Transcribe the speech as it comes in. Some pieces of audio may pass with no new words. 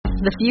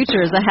The future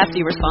is a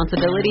hefty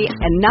responsibility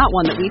and not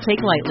one that we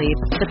take lightly.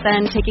 But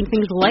then, taking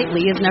things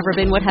lightly has never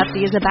been what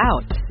Hefty is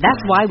about.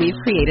 That's why we've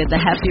created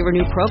the Hefty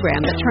Renew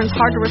program that turns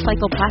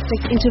hard-to-recycle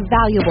plastics into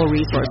valuable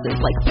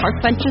resources like park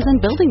benches and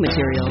building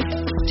materials.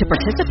 To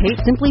participate,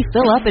 simply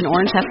fill up an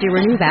orange Hefty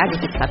Renew bag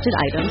with accepted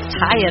items,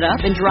 tie it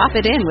up, and drop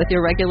it in with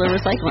your regular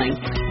recycling.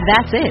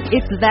 That's it.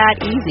 It's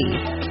that easy.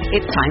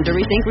 It's time to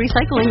rethink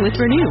recycling with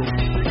Renew.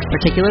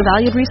 Particular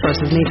valued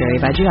resources may vary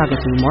by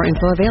geography. More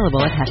info available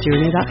at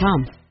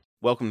heftyrenew.com.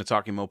 Welcome to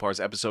Talking Mopars,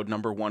 episode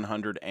number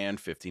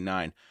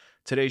 159.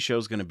 Today's show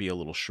is going to be a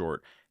little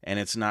short, and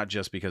it's not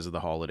just because of the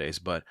holidays,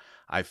 but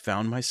I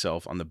found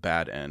myself on the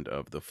bad end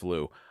of the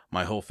flu.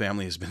 My whole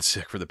family has been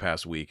sick for the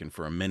past week, and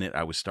for a minute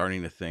I was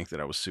starting to think that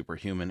I was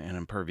superhuman and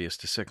impervious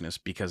to sickness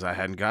because I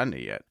hadn't gotten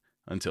it yet.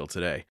 Until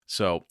today.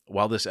 So,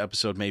 while this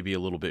episode may be a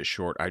little bit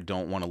short, I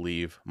don't want to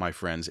leave my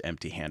friends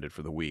empty-handed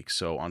for the week.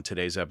 So, on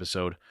today's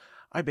episode,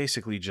 I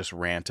basically just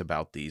rant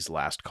about these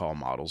last call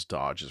models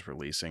Dodge is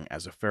releasing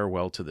as a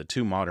farewell to the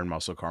two modern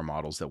muscle car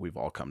models that we've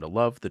all come to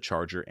love, the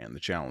Charger and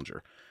the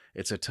Challenger.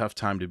 It's a tough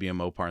time to be a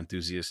Mopar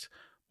enthusiast,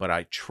 but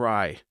I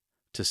try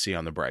to see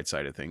on the bright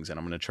side of things, and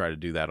I'm going to try to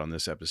do that on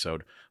this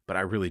episode. But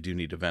I really do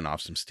need to vent off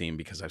some steam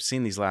because I've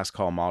seen these last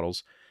call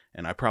models,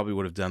 and I probably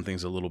would have done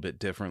things a little bit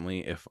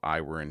differently if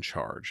I were in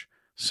charge.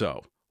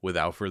 So,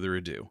 without further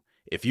ado,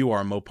 if you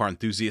are a Mopar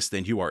enthusiast,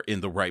 then you are in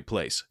the right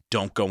place.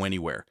 Don't go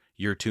anywhere.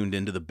 You're tuned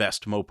into the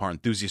best Mopar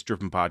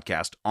enthusiast-driven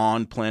podcast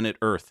on planet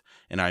Earth,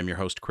 and I'm your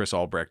host, Chris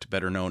Albrecht,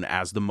 better known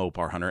as the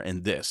Mopar Hunter,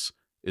 and this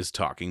is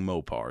Talking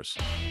Mopars.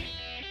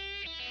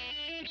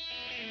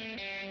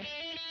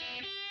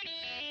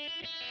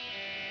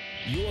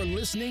 You're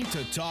listening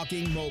to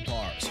Talking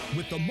Mopars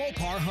with the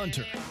Mopar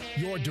Hunter,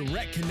 your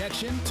direct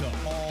connection to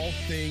all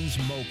things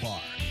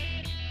Mopar.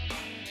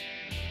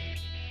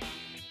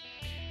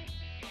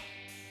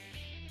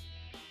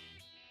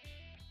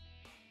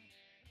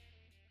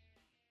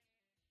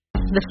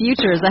 The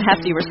future is a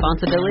hefty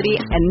responsibility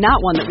and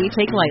not one that we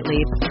take lightly.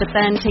 But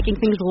then, taking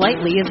things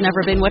lightly has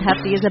never been what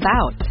Hefty is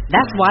about.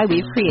 That's why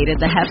we've created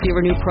the Hefty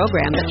Renew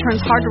program that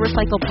turns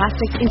hard-to-recycle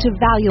plastics into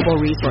valuable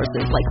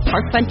resources like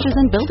park benches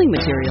and building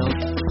materials.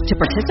 To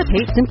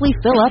participate, simply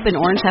fill up an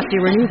orange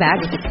Hefty Renew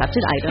bag with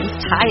accepted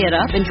items, tie it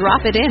up, and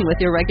drop it in with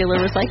your regular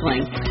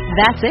recycling.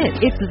 That's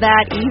it. It's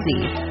that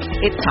easy.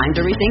 It's time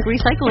to rethink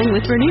recycling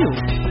with Renew.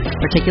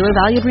 Particular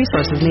valued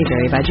resources may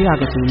vary by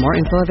geography. More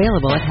info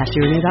available at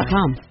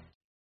heftyrenew.com.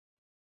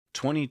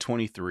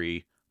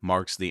 2023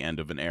 marks the end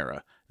of an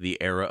era, the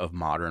era of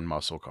modern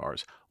muscle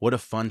cars. What a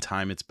fun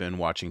time it's been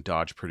watching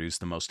Dodge produce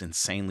the most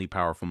insanely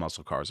powerful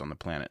muscle cars on the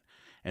planet.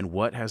 And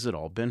what has it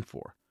all been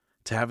for?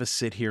 To have us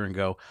sit here and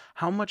go,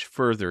 how much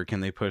further can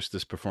they push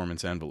this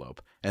performance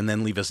envelope? And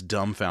then leave us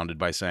dumbfounded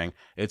by saying,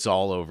 it's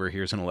all over,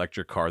 here's an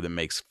electric car that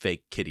makes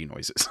fake kitty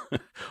noises.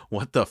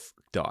 What the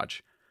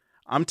Dodge?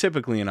 I'm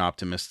typically an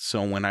optimist,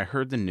 so when I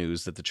heard the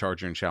news that the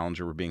Charger and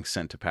Challenger were being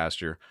sent to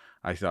pasture,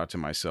 I thought to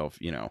myself,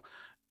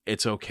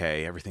 it's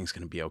okay, everything's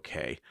going to be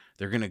okay.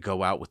 They're going to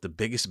go out with the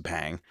biggest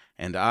bang,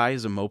 and I,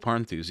 as a Mopar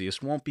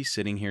enthusiast, won't be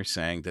sitting here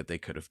saying that they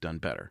could have done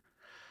better.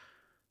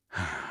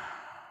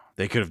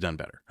 They could have done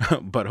better.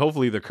 But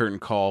hopefully the curtain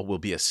call will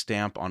be a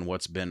stamp on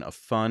what's been a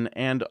fun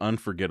and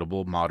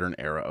unforgettable modern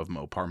era of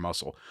Mopar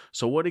muscle.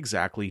 So what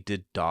exactly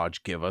did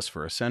Dodge give us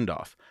for a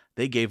send-off?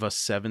 They gave us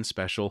 7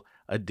 special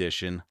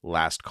edition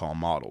last call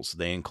models.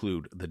 They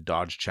include the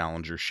Dodge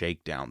Challenger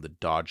Shakedown, the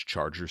Dodge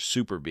Charger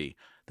Super Bee,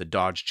 the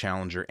Dodge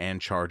Challenger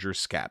and Charger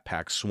Scat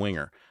Pack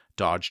Swinger,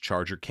 Dodge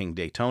Charger King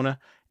Daytona,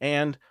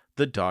 and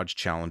the Dodge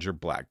Challenger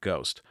Black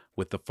Ghost,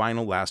 with the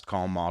final last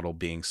call model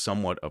being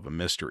somewhat of a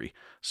mystery.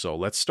 So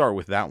let's start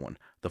with that one.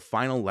 The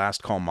final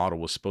last call model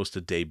was supposed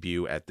to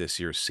debut at this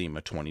year's SEMA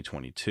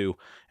 2022,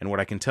 and what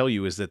I can tell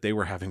you is that they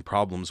were having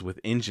problems with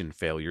engine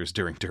failures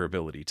during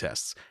durability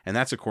tests, and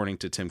that's according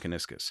to Tim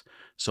Kuniskis.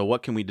 So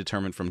what can we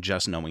determine from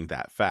just knowing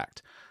that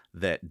fact?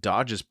 That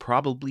Dodge is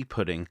probably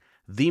putting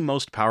the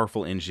most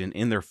powerful engine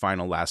in their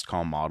final last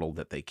call model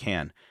that they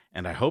can.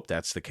 And I hope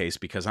that's the case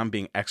because I'm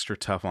being extra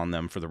tough on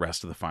them for the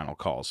rest of the final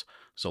calls.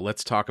 So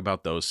let's talk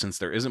about those since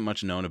there isn't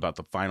much known about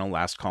the final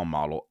last call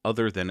model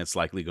other than it's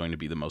likely going to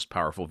be the most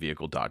powerful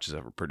vehicle Dodge has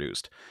ever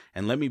produced.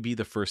 And let me be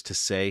the first to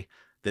say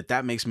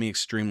that makes me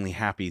extremely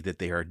happy that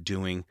they are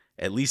doing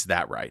at least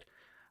that right.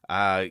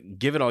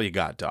 Give it all you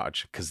got,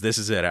 Dodge, because this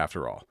is it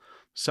after all.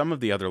 Some of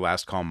the other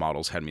last call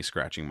models had me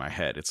scratching my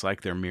head. It's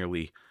like they're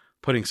merely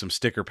putting some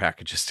sticker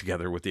packages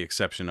together with the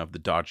exception of the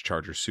Dodge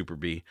Charger Super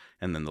Bee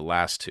and then the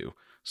last two.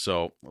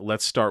 So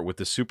let's start with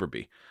the Super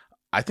Bee.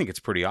 I think it's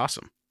pretty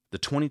awesome. The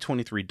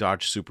 2023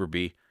 Dodge Super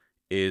Bee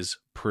is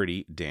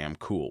pretty damn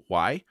cool.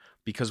 Why?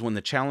 Because when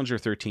the Challenger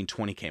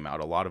 1320 came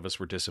out, a lot of us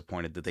were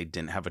disappointed that they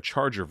didn't have a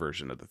Charger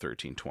version of the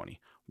 1320.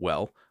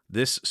 Well,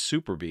 this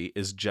Super Bee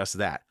is just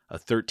that,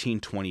 a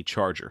 1320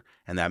 Charger,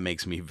 and that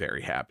makes me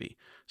very happy.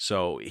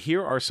 So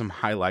here are some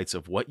highlights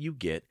of what you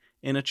get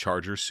in a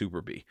Charger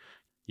Super Bee.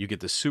 You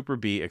get the Super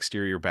Bee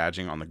exterior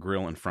badging on the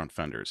grille and front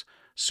fenders,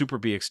 Super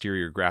Bee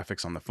exterior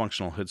graphics on the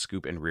functional hood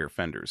scoop and rear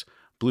fenders,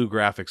 blue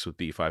graphics with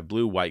B5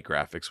 Blue, white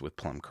graphics with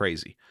Plum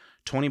Crazy.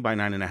 20 by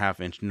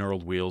 9.5-inch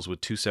knurled wheels with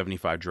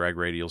 275 drag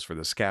radials for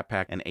the Scat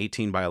Pack, and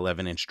 18 by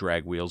 11-inch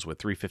drag wheels with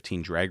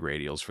 315 drag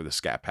radials for the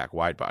Scat Pack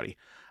wide body.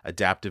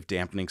 Adaptive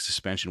dampening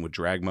suspension with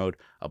drag mode,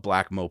 a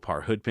black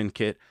Mopar hood pin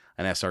kit,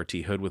 an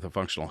SRT hood with a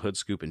functional hood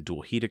scoop and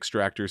dual heat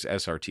extractors,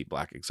 SRT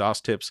black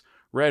exhaust tips,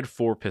 red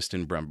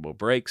 4-piston Brembo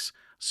brakes,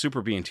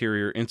 Super B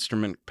interior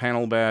instrument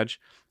panel badge,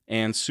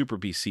 and Super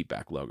B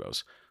seatback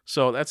logos.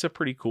 So that's a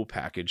pretty cool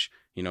package.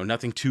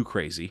 Nothing too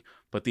crazy,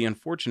 but the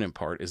unfortunate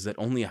part is that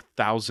only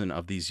 1,000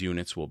 of these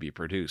units will be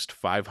produced,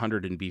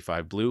 500 in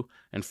B5 Blue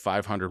and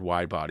 500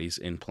 wide bodies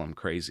in Plum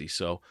Crazy.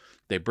 So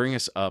they bring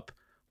us up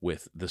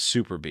with the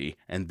Super B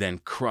and then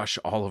crush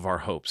all of our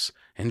hopes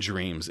and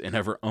dreams in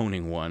ever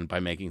owning one by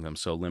making them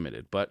so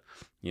limited. But,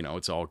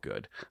 it's all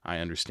good. I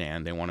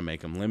understand they want to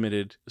make them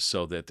limited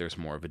so that there's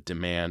more of a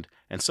demand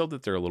and so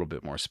that they're a little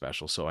bit more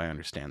special. So I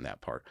understand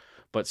that part.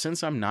 But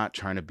since I'm not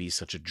trying to be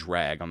such a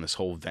drag on this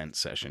whole vent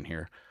session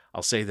here,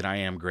 I'll say that I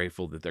am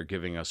grateful that they're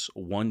giving us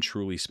one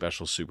truly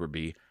special Super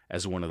B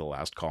as one of the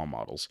last call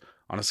models.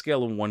 On a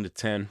scale of 1 to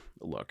 10,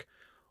 look,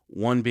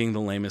 1 being the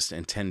lamest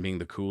and 10 being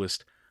the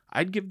coolest,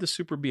 I'd give the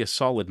Super B a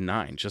solid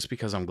 9 just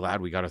because I'm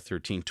glad we got a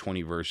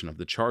 1320 version of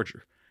the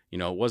Charger.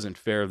 It wasn't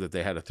fair that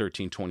they had a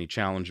 1320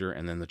 Challenger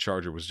and then the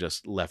Charger was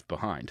just left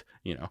behind,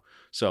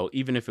 So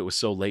even if it was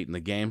so late in the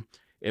game,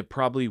 it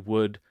probably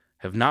would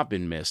have not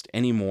been missed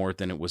any more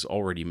than it was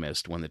already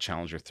missed when the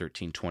Challenger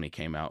 1320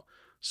 came out.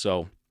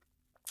 So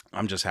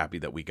I'm just happy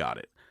that we got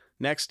it.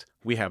 Next,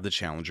 we have the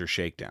Challenger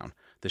Shakedown.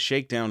 The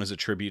Shakedown is a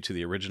tribute to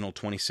the original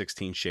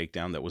 2016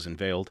 Shakedown that was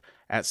unveiled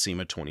at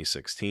SEMA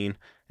 2016.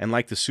 And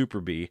like the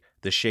Super B,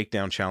 the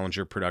Shakedown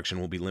Challenger production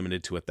will be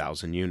limited to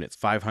 1,000 units.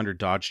 500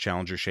 Dodge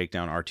Challenger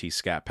Shakedown RT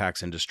Scat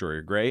Packs in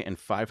Destroyer Gray and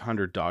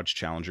 500 Dodge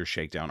Challenger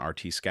Shakedown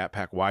RT Scat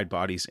Pack wide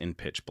bodies in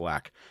Pitch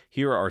Black.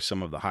 Here are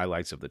some of the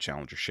highlights of the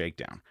Challenger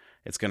Shakedown.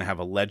 It's going to have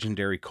a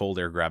legendary cold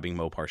air grabbing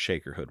Mopar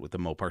shaker hood with the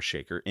Mopar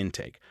shaker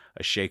intake,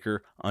 a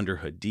shaker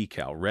underhood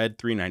decal, red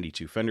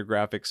 392 fender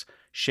graphics,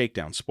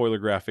 Shakedown spoiler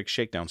graphics,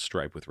 Shakedown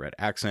stripe with red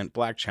accent,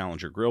 black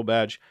Challenger grill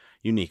badge,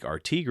 unique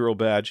RT grill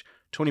badge,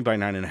 20 by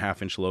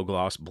 9.5-inch low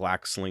gloss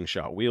black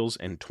slingshot wheels,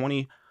 and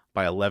 20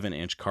 by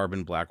 11-inch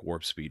carbon black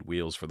warp speed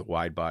wheels for the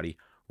wide body,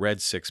 red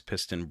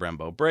 6-piston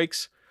Brembo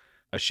brakes,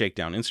 a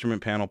Shakedown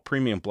instrument panel,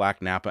 premium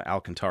black Napa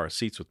Alcantara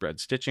seats with red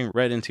stitching,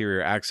 red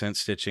interior accent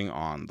stitching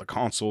on the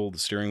console, the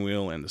steering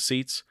wheel, and the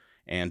seats,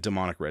 and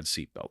demonic red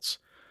seat belts.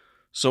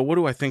 So what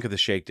do I think of the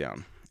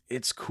Shakedown?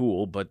 It's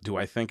cool, but do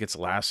I think it's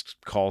last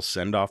call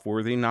send-off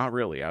worthy? Not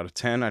really. Out of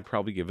 10, I'd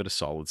probably give it a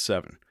solid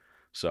 7.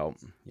 So,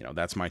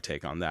 that's my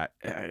take on that.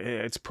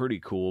 It's pretty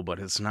cool, but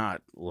it's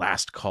not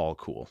last call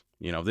cool.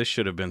 This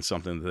should have been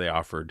something that they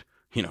offered,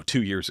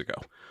 2 years ago.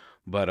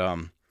 But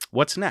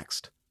what's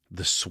next?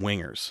 The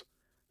Swingers.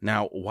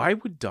 Now, why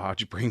would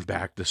Dodge bring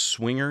back the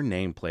Swinger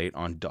nameplate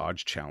on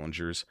Dodge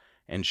Challengers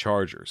and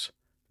Chargers?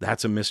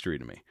 That's a mystery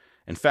to me.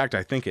 In fact,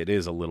 I think it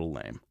is a little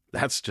lame.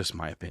 That's just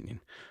my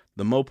opinion.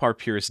 The Mopar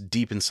purist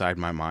deep inside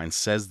my mind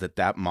says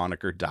that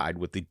moniker died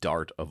with the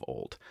Dart of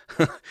old.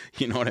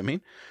 You know what I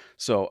mean?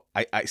 So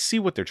I see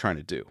what they're trying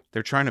to do.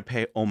 They're trying to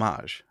pay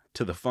homage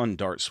to the fun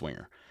Dart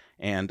Swinger.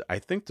 And I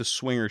think the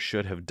Swinger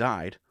should have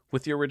died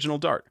with the original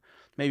Dart.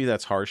 Maybe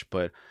that's harsh,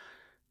 but,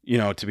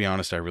 to be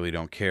honest, I really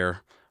don't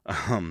care.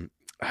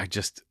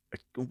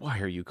 Why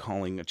are you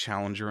calling a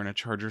Challenger and a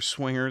Charger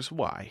Swingers?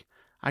 Why?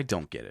 I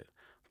don't get it.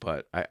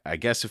 But I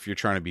guess if you're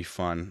trying to be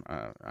fun,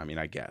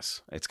 I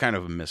guess. It's kind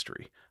of a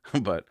mystery.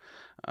 But,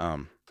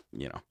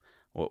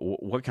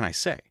 what can I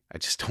say? I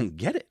just don't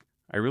get it.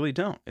 I really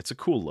don't. It's a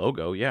cool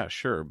logo, yeah,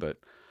 sure. But,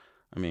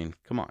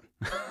 come on.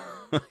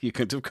 You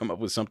couldn't have come up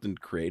with something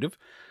creative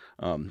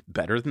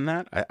better than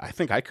that? I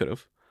think I could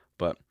have.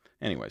 But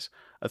anyways,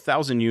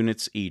 1,000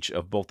 units each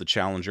of both the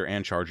Challenger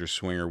and Charger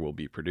Swinger will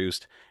be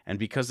produced, and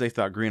because they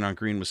thought green on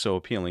green was so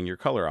appealing, your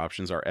color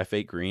options are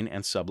F8 green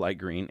and sublight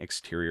green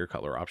exterior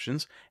color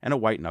options, and a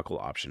white knuckle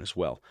option as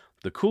well.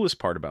 The coolest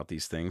part about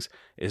these things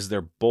is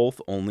they're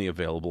both only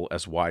available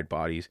as wide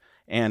bodies,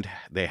 and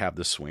they have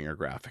the Swinger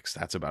graphics.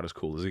 That's about as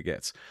cool as it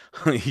gets.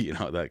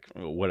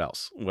 What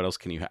else? What else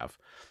can you have?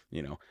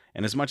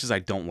 And as much as I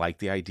don't like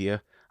the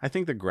idea, I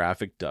think the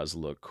graphic does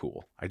look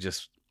cool. I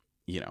just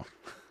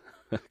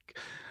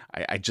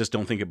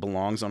don't think it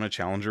belongs on a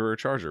Challenger or a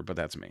Charger, but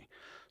that's me.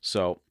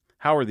 So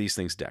how are these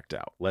things decked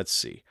out? Let's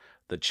see.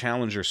 The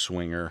Challenger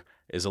Swinger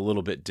is a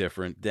little bit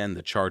different than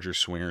the Charger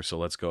Swinger, so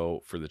let's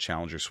go for the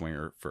Challenger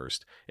Swinger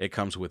first. It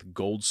comes with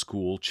Gold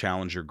School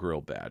Challenger Grill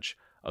Badge,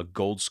 a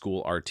Gold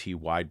School RT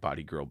Wide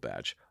Body Grill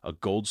Badge, a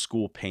Gold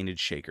School Painted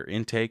Shaker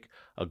Intake,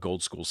 a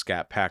Gold School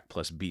Scat Pack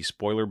plus B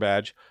Spoiler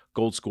Badge,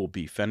 Gold School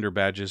B Fender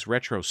Badges,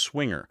 Retro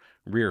Swinger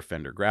Rear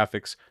Fender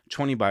Graphics,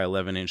 20 by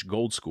 11-inch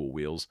Gold School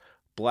Wheels,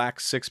 black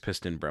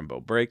 6-piston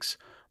Brembo brakes,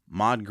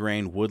 mod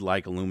grain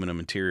wood-like aluminum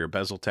interior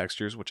bezel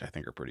textures, which I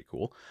think are pretty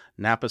cool,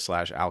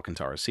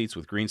 Napa/Alcantara seats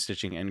with green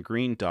stitching and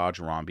green Dodge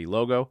Romby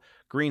logo,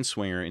 green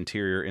Swinger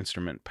interior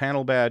instrument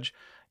panel badge,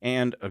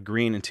 and a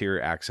green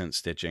interior accent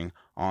stitching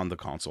on the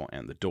console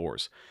and the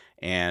doors.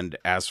 And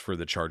as for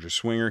the Charger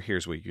Swinger,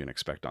 here's what you can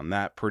expect on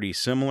that. Pretty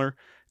similar.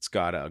 It's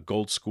got a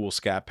Gold School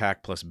Scat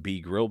Pack plus B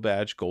grill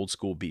badge, Gold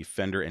School B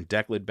fender and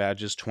deck lid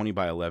badges, 20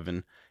 by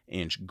 11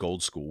 inch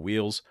Gold School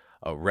wheels,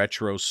 a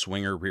retro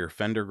Swinger rear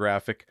fender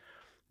graphic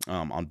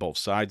on both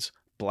sides,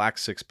 black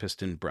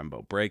 6-piston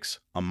Brembo brakes,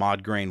 a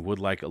mod grain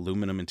wood-like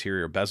aluminum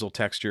interior bezel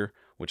texture,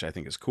 which I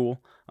think is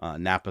cool,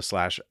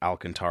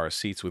 Napa/Alcantara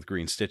seats with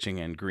green stitching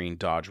and green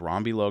Dodge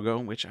Rombi logo,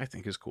 which I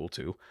think is cool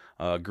too,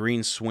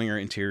 green Swinger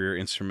interior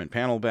instrument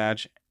panel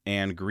badge,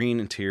 and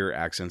green interior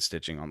accent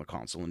stitching on the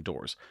console and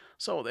doors.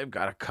 So they've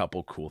got a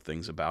couple cool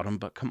things about them,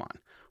 but come on.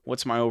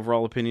 What's my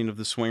overall opinion of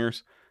the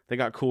Swingers? They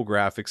got cool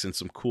graphics and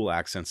some cool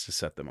accents to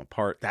set them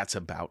apart. That's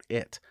about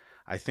it.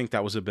 I think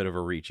that was a bit of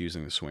a reach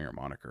using the Swinger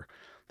moniker.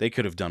 They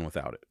could have done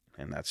without it.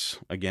 And that's,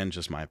 again,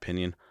 just my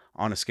opinion.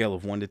 On a scale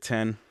of 1 to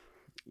 10,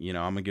 I'm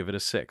going to give it a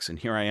 6. And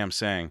here I am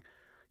saying,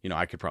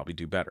 I could probably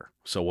do better.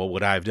 So what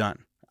would I have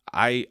done?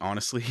 I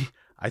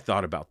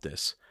thought about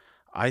this.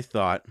 I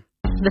thought,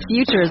 The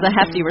future is a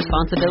hefty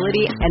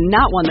responsibility and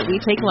not one that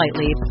we take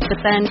lightly.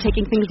 But then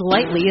taking things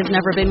lightly has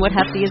never been what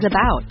Hefty is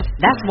about.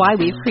 That's why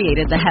we've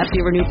created the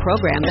Hefty Renew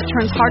program that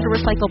turns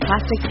hard-to-recycle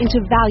plastics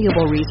into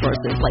valuable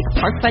resources like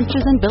park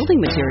benches and building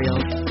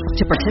materials.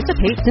 To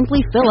participate,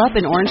 simply fill up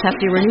an orange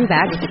Hefty Renew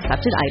bag with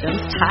accepted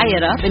items, tie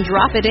it up, and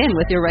drop it in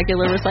with your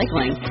regular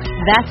recycling.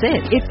 That's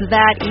it. It's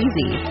that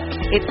easy.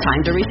 It's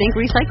time to rethink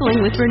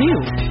recycling with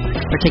Renew.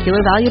 Particular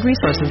valued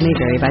resources may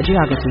vary by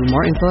geography.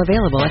 More info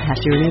available at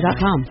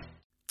heftyrenew.com.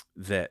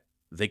 that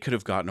they could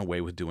have gotten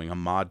away with doing a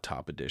mod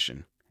top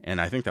edition,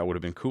 and I think that would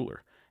have been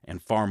cooler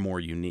and far more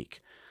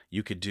unique.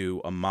 You could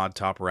do a mod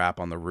top wrap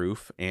on the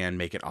roof and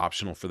make it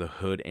optional for the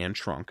hood and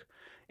trunk,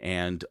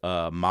 and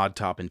mod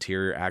top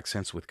interior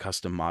accents with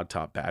custom mod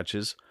top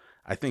badges.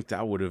 I think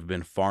that would have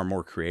been far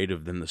more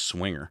creative than the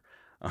Swinger.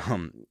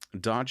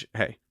 Dodge,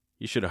 hey,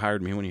 you should have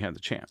hired me when you had the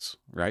chance,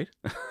 right?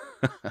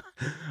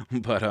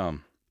 But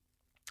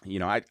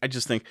I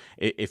just think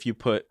if you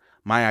put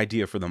my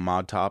idea for the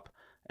mod top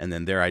and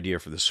then their idea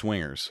for the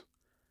Swingers,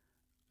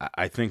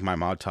 I think my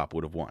mod top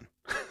would have won.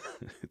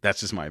 That's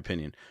just my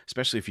opinion,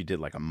 especially if you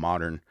did like a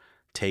modern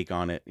take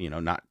on it,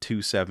 not too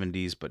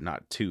 70s, but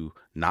not too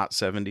not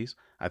 70s.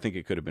 I think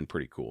it could have been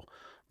pretty cool.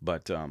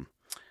 But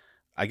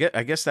I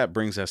guess that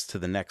brings us to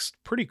the next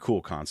pretty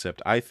cool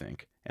concept, I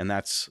think, and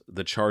that's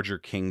the Charger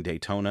King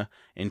Daytona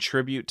in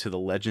tribute to the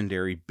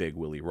legendary Big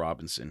Willie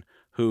Robinson,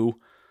 who,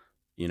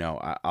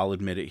 I'll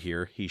admit it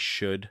here, he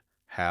should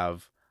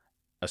have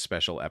a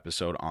special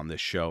episode on this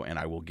show, and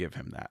I will give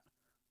him that.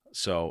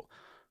 So,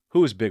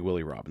 who is Big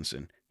Willie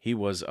Robinson? He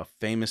was a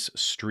famous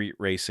street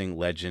racing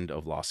legend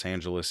of Los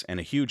Angeles and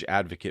a huge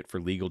advocate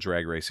for legal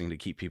drag racing to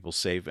keep people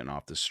safe and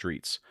off the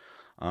streets.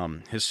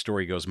 His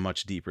story goes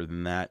much deeper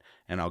than that,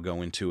 and I'll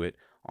go into it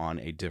on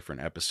a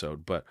different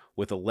episode. But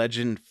with a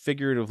legend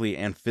figuratively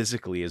and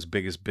physically as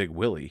big as Big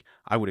Willie,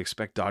 I would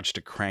expect Dodge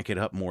to crank it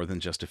up more than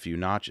just a few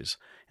notches.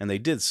 And they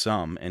did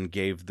some and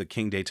gave the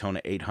King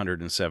Daytona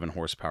 807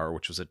 horsepower,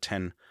 which was a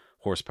 10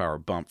 horsepower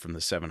bump from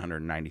the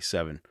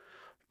 797.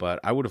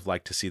 But I would have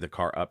liked to see the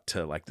car up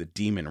to like the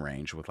Demon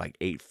range with like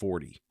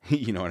 840.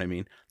 You know what I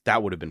mean?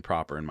 That would have been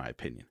proper in my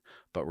opinion.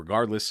 But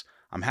regardless,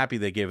 I'm happy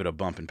they gave it a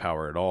bump in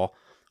power at all.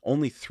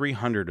 Only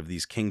 300 of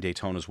these King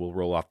Daytonas will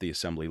roll off the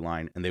assembly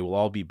line, and they will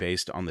all be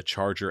based on the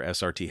Charger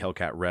SRT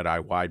Hellcat Red Eye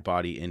wide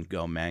body in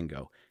Go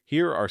Mango.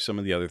 Here are some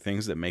of the other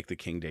things that make the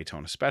King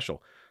Daytona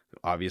special.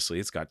 Obviously,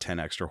 it's got 10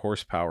 extra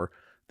horsepower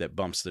that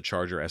bumps the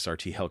Charger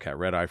SRT Hellcat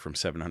Red Eye from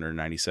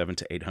 797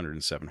 to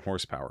 807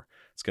 horsepower.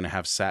 It's going to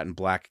have satin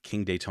black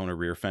King Daytona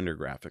rear fender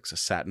graphics, a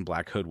satin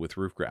black hood with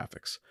roof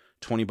graphics,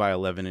 20 by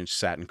 11 inch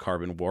satin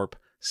carbon warp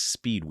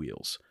speed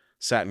wheels,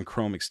 satin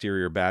chrome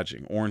exterior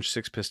badging, orange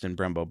 6-piston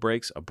Brembo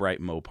brakes, a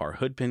bright Mopar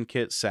hood pin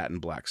kit, satin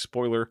black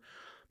spoiler,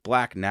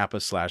 black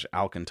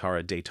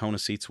Napa/Alcantara Daytona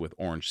seats with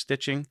orange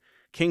stitching,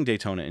 King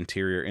Daytona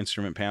interior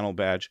instrument panel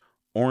badge,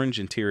 orange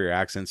interior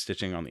accent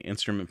stitching on the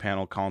instrument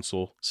panel,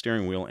 console,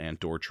 steering wheel, and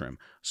door trim,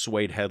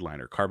 suede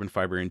headliner, carbon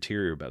fiber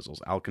interior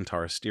bezels,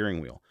 Alcantara steering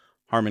wheel,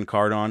 Harman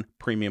Kardon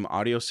premium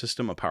audio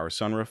system, a power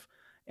sunroof,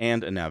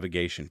 and a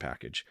navigation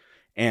package.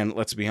 And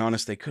let's be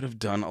honest, they could have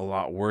done a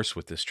lot worse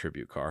with this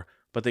tribute car,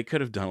 but they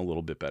could have done a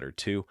little bit better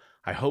too.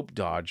 I hope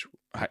Dodge,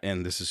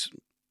 and this is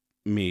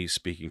me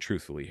speaking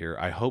truthfully here,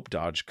 I hope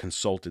Dodge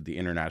consulted the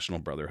International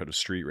Brotherhood of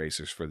Street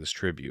Racers for this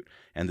tribute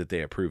and that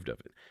they approved of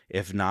it.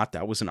 If not,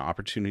 that was an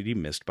opportunity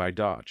missed by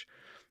Dodge.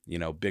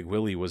 Big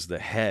Willie was the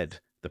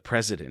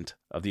president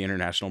of the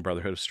International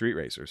Brotherhood of Street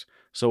Racers,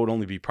 so it would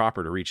only be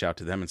proper to reach out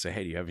to them and say,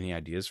 hey, do you have any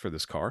ideas for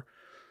this car?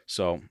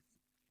 So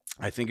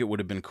I think it would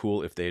have been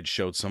cool if they had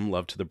showed some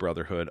love to the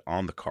Brotherhood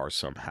on the car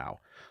somehow.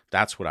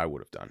 That's what I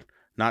would have done.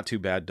 Not too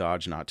bad,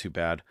 Dodge, not too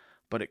bad,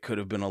 but it could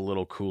have been a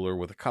little cooler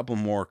with a couple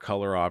more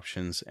color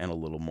options and a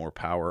little more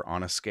power.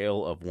 On a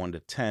scale of 1 to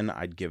 10,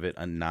 I'd give it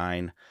a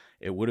 9.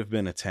 It would have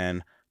been a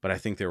 10, but I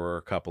think there were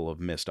a couple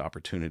of missed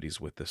opportunities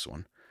with this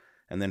one.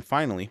 And then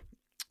finally,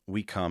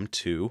 we come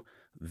to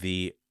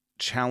the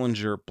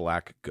Challenger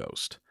Black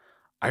Ghost.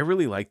 I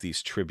really like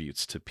these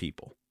tributes to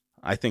people.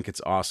 I think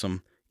it's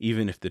awesome.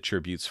 even if the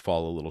tributes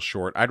fall a little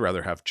short. I'd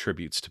rather have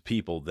tributes to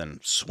people than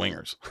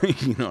swingers.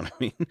 You know what I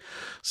mean?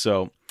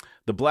 So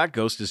the Black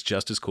Ghost is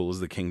just as cool as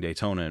the King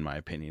Daytona, in my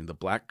opinion. The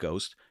Black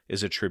Ghost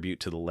is a tribute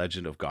to the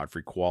legend of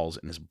Godfrey Qualls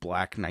and his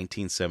black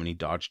 1970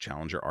 Dodge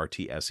Challenger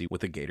RT SE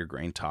with a gator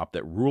grain top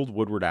that ruled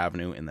Woodward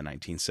Avenue in the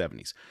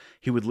 1970s.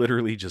 He would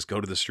literally just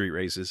go to the street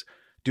races,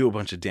 do a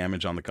bunch of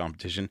damage on the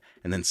competition,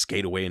 and then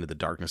skate away into the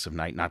darkness of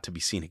night, not to be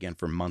seen again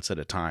for months at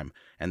a time.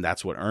 And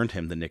that's what earned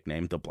him the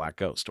nickname the Black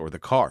Ghost, or the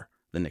car,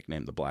 the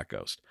nickname the Black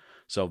Ghost.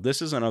 So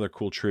this is another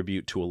cool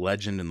tribute to a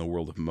legend in the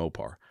world of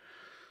Mopar.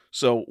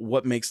 So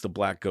what makes the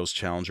Black Ghost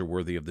Challenger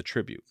worthy of the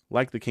tribute?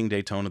 Like the King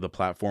Daytona, the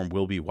platform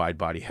will be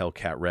wide-body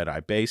Hellcat Red-Eye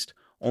based,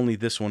 only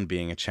this one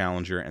being a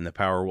Challenger, and the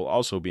power will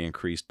also be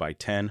increased by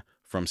 10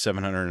 from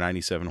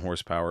 797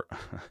 horsepower.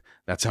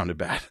 That sounded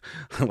bad.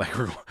 Like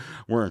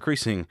we're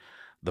increasing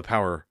the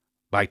power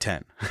by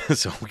 10.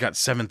 So we got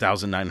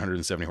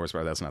 7,970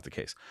 horsepower. That's not the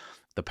case.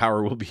 The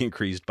power will be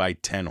increased by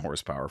 10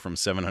 horsepower from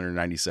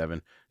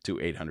 797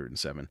 to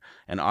 807.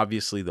 And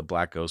obviously the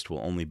Black Ghost will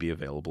only be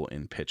available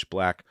in pitch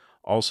black.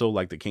 Also,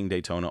 like the King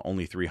Daytona,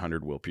 only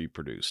 300 will be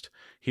produced.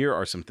 Here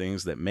are some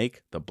things that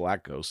make the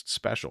Black Ghost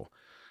special.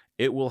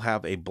 It will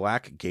have a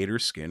black gator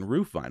skin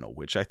roof vinyl,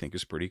 which I think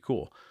is pretty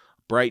cool.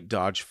 Bright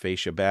Dodge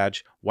fascia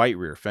badge, white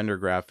rear fender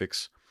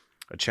graphics,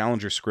 a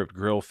Challenger script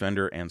grille,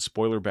 fender, and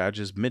spoiler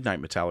badges, midnight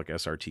metallic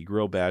SRT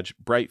grille badge,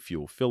 bright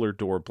fuel filler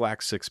door,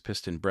 black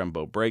 6-piston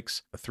Brembo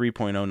brakes, a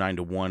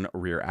 3.09:1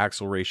 rear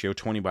axle ratio,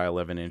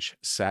 20x11-inch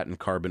satin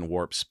carbon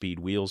warp speed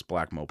wheels,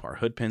 black Mopar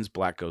hood pins,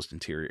 Black Ghost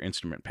interior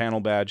instrument panel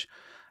badge,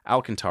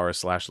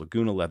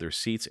 Alcantara/Laguna leather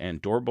seats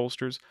and door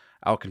bolsters,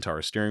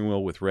 Alcantara steering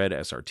wheel with red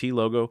SRT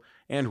logo,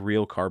 and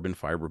real carbon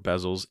fiber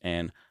bezels,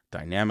 and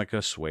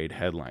Dynamica suede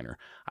headliner.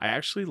 I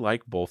actually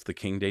like both the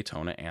King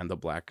Daytona and the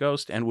Black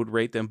Ghost and would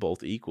rate them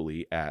both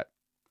equally at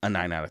a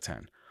 9 out of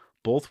 10.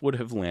 Both would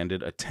have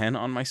landed a 10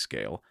 on my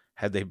scale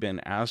had they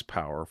been as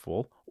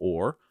powerful,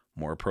 or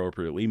more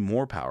appropriately,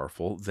 more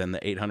powerful than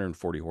the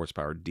 840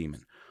 horsepower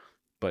Demon.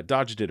 But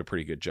Dodge did a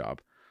pretty good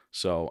job.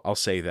 So I'll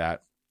say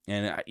that.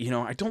 And,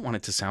 I don't want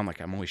it to sound like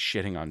I'm always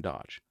shitting on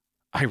Dodge.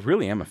 I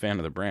really am a fan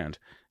of the brand,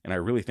 and I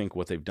really think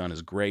what they've done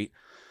is great.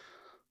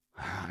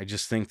 I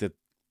just think that,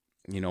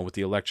 with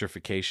the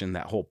electrification,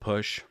 that whole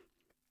push,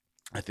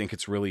 I think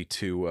it's really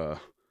to,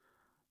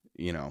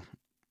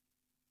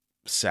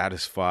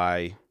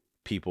 satisfy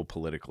people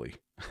politically.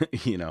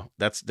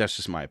 That's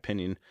just my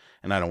opinion,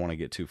 and I don't want to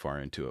get too far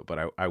into it.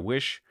 But I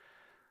wish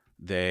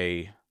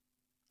they'd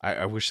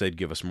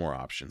give us more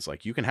options.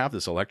 Like, you can have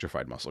this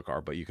electrified muscle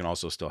car, but you can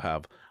also still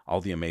have all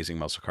the amazing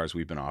muscle cars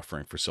we've been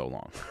offering for so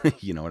long.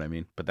 You know what I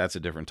mean? But that's a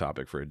different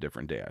topic for a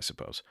different day, I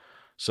suppose.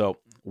 So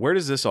where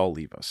does this all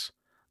leave us?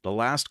 The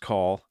Last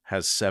Call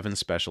has 7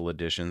 special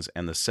editions,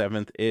 and the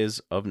 7th is,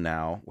 of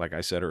now, like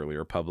I said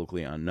earlier,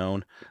 publicly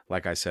unknown.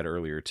 Like I said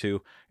earlier,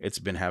 too, it's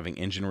been having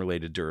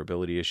engine-related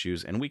durability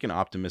issues, and we can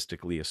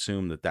optimistically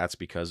assume that that's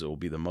because it will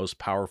be the most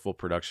powerful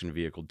production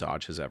vehicle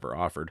Dodge has ever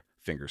offered.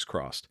 Fingers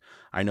crossed.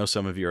 I know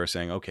some of you are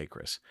saying, okay,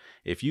 Chris,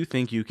 if you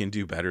think you can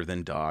do better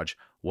than Dodge,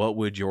 what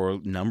would your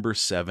number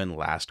 7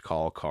 Last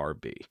Call car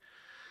be?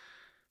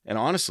 And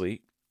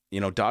honestly,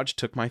 Dodge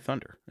took my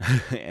thunder,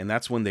 and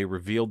that's when they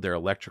revealed their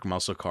electric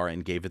muscle car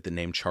and gave it the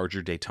name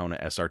Charger Daytona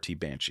SRT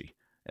Banshee.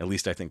 At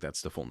least I think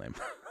that's the full name.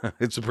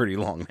 It's a pretty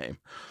long name.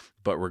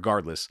 But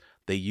regardless,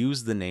 they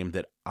used the name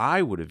that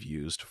I would have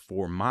used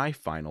for my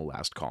final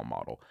Last Call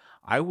model.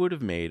 I would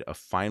have made a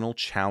final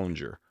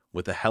Challenger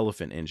with a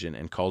Hellefant engine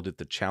and called it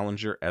the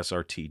Challenger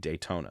SRT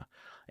Daytona.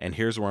 And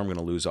here's where I'm going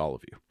to lose all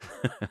of you.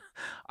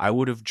 I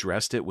would have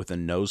dressed it with a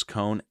nose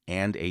cone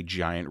and a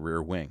giant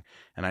rear wing.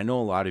 And I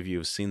know a lot of you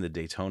have seen the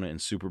Daytona and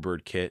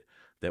Superbird kit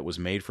that was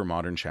made for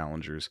modern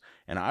Challengers,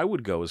 and I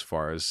would go as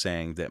far as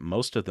saying that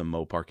most of the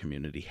Mopar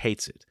community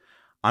hates it.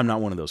 I'm not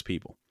one of those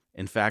people.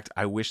 In fact,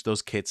 I wish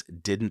those kits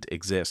didn't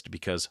exist,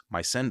 because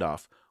my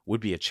send-off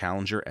would be a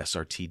Challenger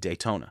SRT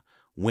Daytona,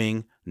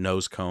 wing,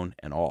 nose cone,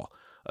 and all.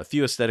 A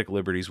few aesthetic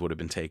liberties would have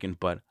been taken,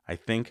 but I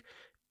think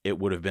it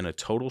would have been a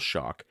total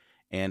shock.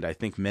 And I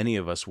think many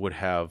of us would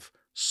have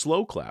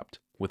slow clapped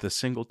with a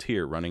single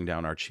tear running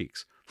down our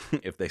cheeks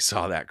if they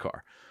saw that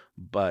car.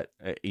 But,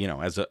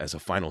 as a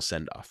final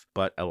send-off.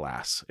 But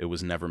alas, it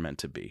was never meant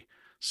to be.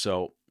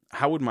 So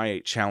how would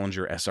my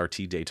Challenger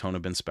SRT Daytona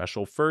been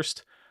special?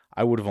 First,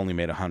 I would have only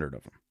made 100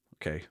 of them.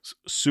 Okay,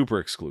 super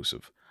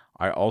exclusive.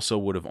 I also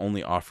would have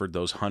only offered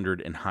those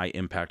 100 in high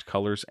impact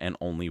colors and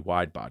only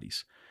wide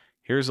bodies.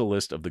 Here's a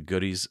list of the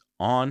goodies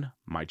on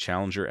my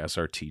Challenger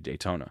SRT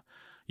Daytona.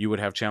 You would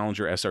have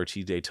Challenger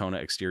SRT Daytona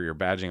exterior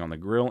badging on the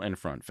grille and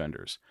front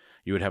fenders.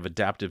 You would have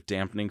adaptive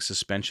dampening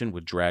suspension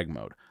with drag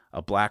mode,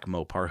 a black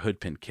Mopar hood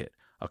pin kit,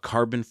 a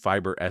carbon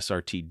fiber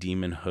SRT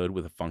Demon hood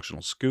with a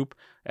functional scoop,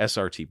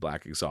 SRT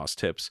black exhaust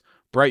tips,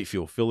 bright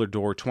fuel filler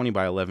door,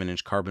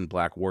 20x11-inch carbon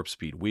black warp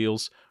speed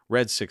wheels,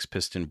 red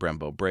 6-piston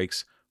Brembo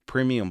brakes,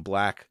 premium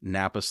black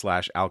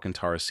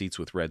Napa/Alcantara seats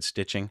with red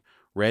stitching,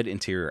 red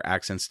interior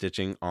accent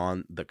stitching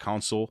on the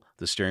console,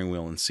 the steering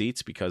wheel, and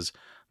seats, because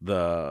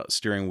The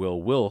steering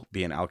wheel will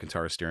be an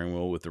Alcantara steering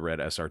wheel with the red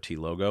SRT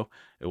logo.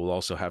 It will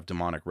also have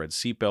demonic red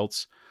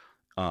seatbelts,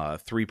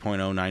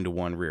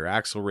 3.09:1 rear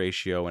axle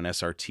ratio, an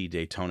SRT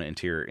Daytona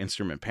interior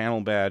instrument panel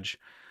badge,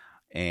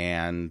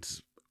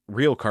 and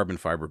real carbon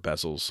fiber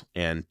bezels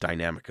and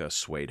Dynamica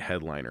suede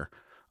headliner.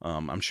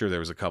 I'm sure there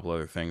was a couple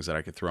other things that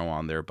I could throw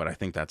on there, but I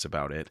think that's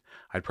about it.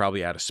 I'd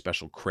probably add a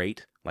special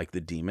crate like the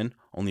Demon,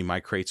 only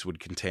my crates would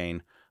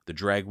contain the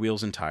drag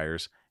wheels and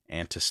tires,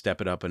 and to step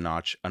it up a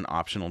notch, an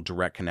optional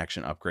direct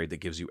connection upgrade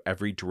that gives you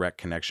every direct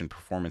connection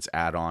performance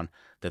add-on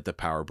that the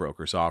power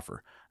brokers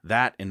offer.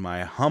 That, in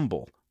my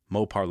humble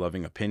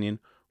Mopar-loving opinion,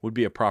 would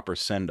be a proper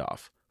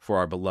send-off for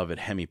our beloved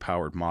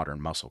Hemi-powered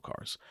modern muscle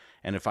cars.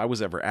 And if I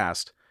was ever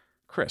asked,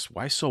 Chris,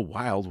 why so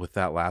wild with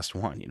that last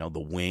one? The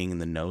wing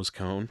and the nose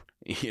cone?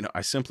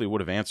 I simply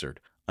would have answered,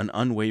 an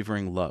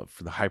unwavering love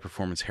for the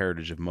high-performance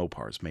heritage of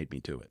Mopars made me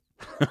do it.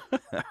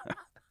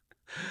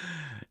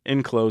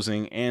 In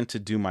closing, and to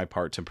do my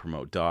part to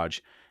promote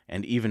Dodge,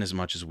 and even as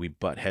much as we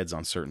butt heads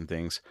on certain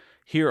things,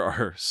 here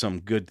are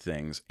some good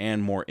things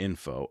and more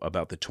info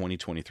about the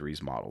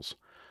 2023's models.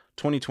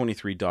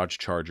 2023 Dodge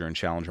Charger and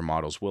Challenger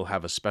models will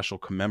have a special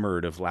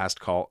commemorative last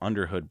call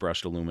underhood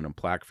brushed aluminum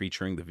plaque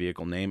featuring the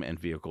vehicle name and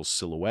vehicle's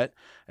silhouette,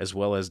 as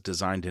well as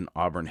designed in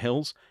Auburn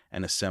Hills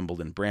and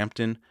assembled in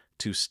Brampton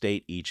to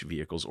state each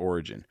vehicle's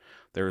origin.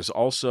 There is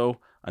also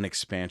an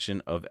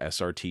expansion of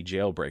SRT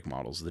jailbreak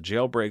models. The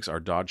jailbreaks are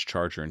Dodge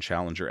Charger and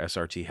Challenger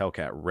SRT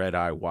Hellcat Red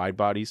Eye wide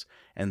bodies,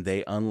 and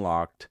they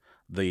unlocked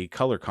the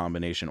color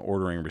combination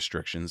ordering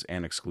restrictions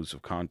and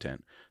exclusive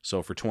content.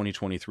 So for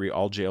 2023,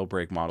 all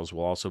jailbreak models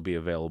will also be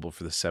available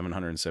for the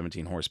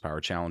 717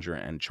 horsepower Challenger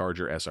and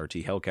Charger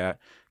SRT Hellcat,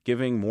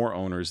 giving more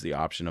owners the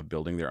option of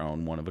building their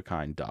own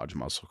one-of-a-kind Dodge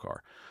muscle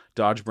car.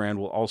 Dodge brand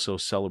will also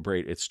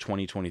celebrate its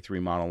 2023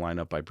 model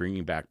lineup by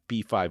bringing back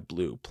B5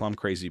 Blue, Plum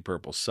Crazy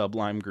Purple,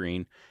 Sublime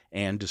Green,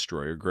 and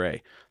Destroyer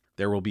Gray.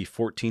 There will be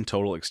 14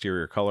 total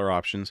exterior color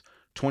options.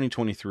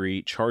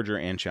 2023 Charger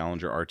and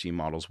Challenger RT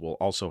models will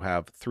also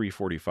have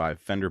 345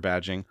 fender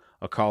badging,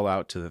 a call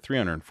out to the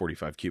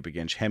 345 cubic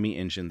inch Hemi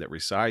engine that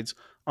resides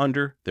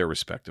under their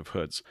respective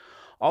hoods.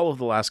 All of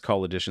the last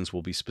call editions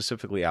will be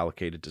specifically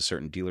allocated to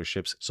certain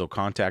dealerships, so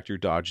contact your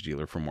Dodge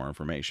dealer for more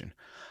information.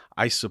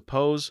 I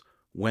suppose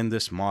when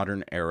this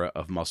modern era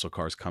of muscle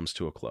cars comes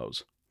to a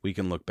close, we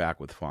can look back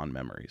with fond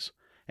memories.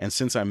 And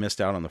since I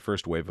missed out on the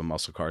first wave of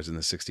muscle cars in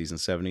the 60s and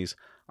 70s,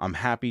 I'm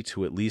happy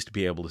to at least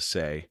be able to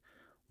say,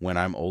 when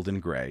I'm old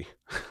and gray,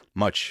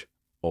 much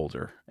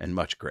older and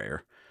much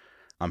grayer,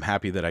 I'm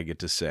happy that I get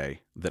to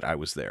say that I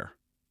was there.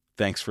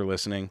 Thanks for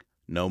listening.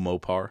 No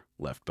Mopar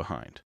left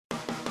behind.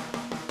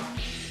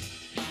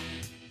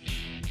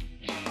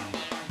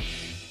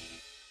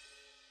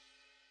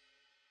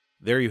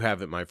 There you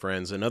have it, my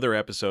friends. Another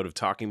episode of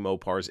Talking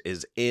Mopars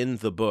is in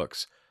the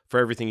books. For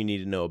everything you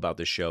need to know about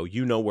the show,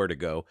 you know where to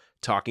go,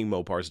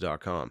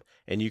 talkingmopars.com.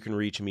 And you can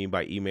reach me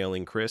by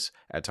emailing Chris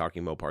at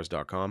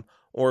talkingmopars.com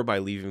or by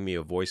leaving me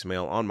a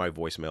voicemail on my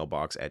voicemail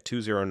box at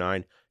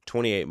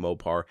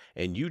 209-28-MOPAR,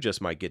 and you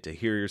just might get to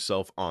hear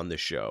yourself on the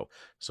show.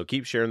 So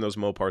keep sharing those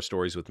Mopar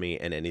stories with me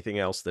and anything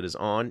else that is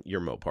on your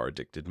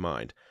Mopar-addicted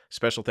mind.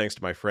 Special thanks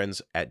to my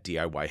friends at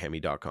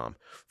DIYHemi.com.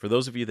 For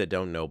those of you that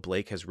don't know,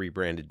 Blake has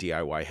rebranded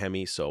DIY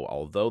Hemi, so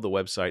although the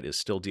website is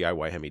still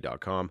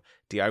DIYHemi.com,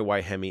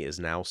 DIY Hemi is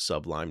now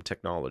Sublime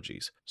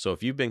Technologies. So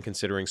if you've been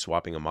considering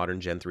swapping a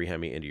modern Gen 3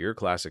 Hemi into your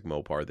classic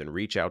Mopar, then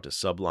reach out to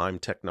Sublime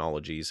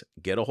Technologies,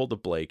 get a hold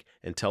of Blake,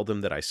 and tell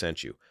them that I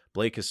sent you.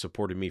 Blake has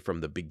supported me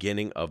from the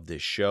beginning of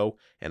this show,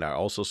 and I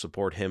also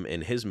support him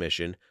in his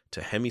mission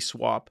to Hemi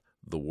swap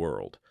the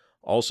world.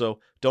 Also,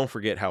 don't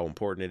forget how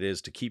important it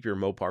is to keep your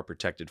Mopar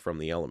protected from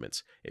the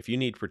elements. If you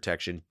need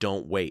protection,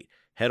 don't wait.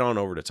 Head on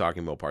over to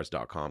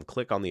TalkingMopars.com,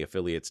 click on the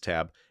Affiliates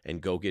tab,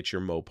 and go get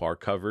your Mopar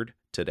covered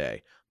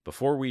today.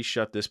 Before we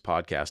shut this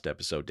podcast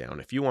episode down,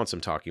 if you want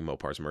some Talking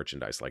Mopars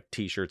merchandise like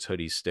t-shirts,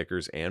 hoodies,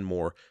 stickers, and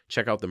more,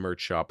 check out the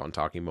merch shop on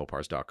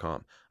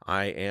TalkingMopars.com.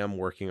 I am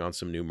working on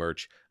some new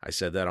merch. I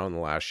said that on the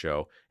last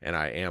show, and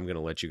I am going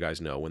to let you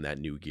guys know when that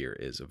new gear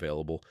is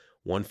available.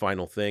 One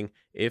final thing,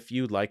 if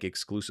you'd like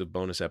exclusive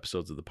bonus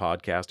episodes of the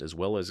podcast as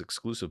well as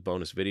exclusive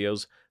bonus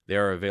videos, they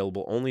are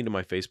available only to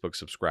my Facebook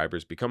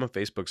subscribers. Become a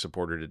Facebook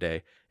supporter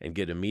today and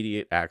get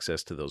immediate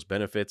access to those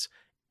benefits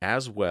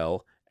as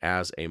well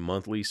as a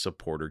monthly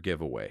supporter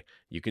giveaway.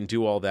 You can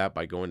do all that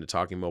by going to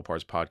Talking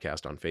Mopars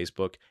Podcast on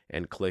Facebook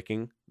and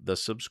clicking the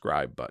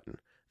subscribe button.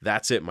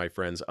 That's it, my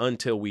friends.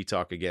 Until we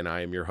talk again,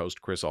 I am your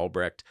host, Chris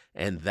Albrecht,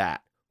 and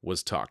that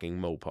was Talking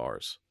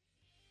Mopars.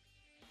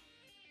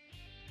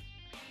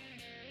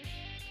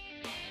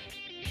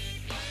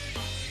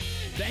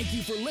 Thank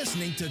you for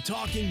listening to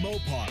Talking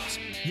Mopars,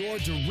 your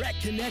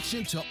direct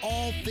connection to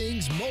all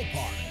things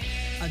Mopar.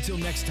 Until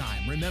next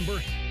time,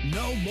 remember,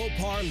 no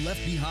Mopar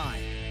left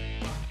behind.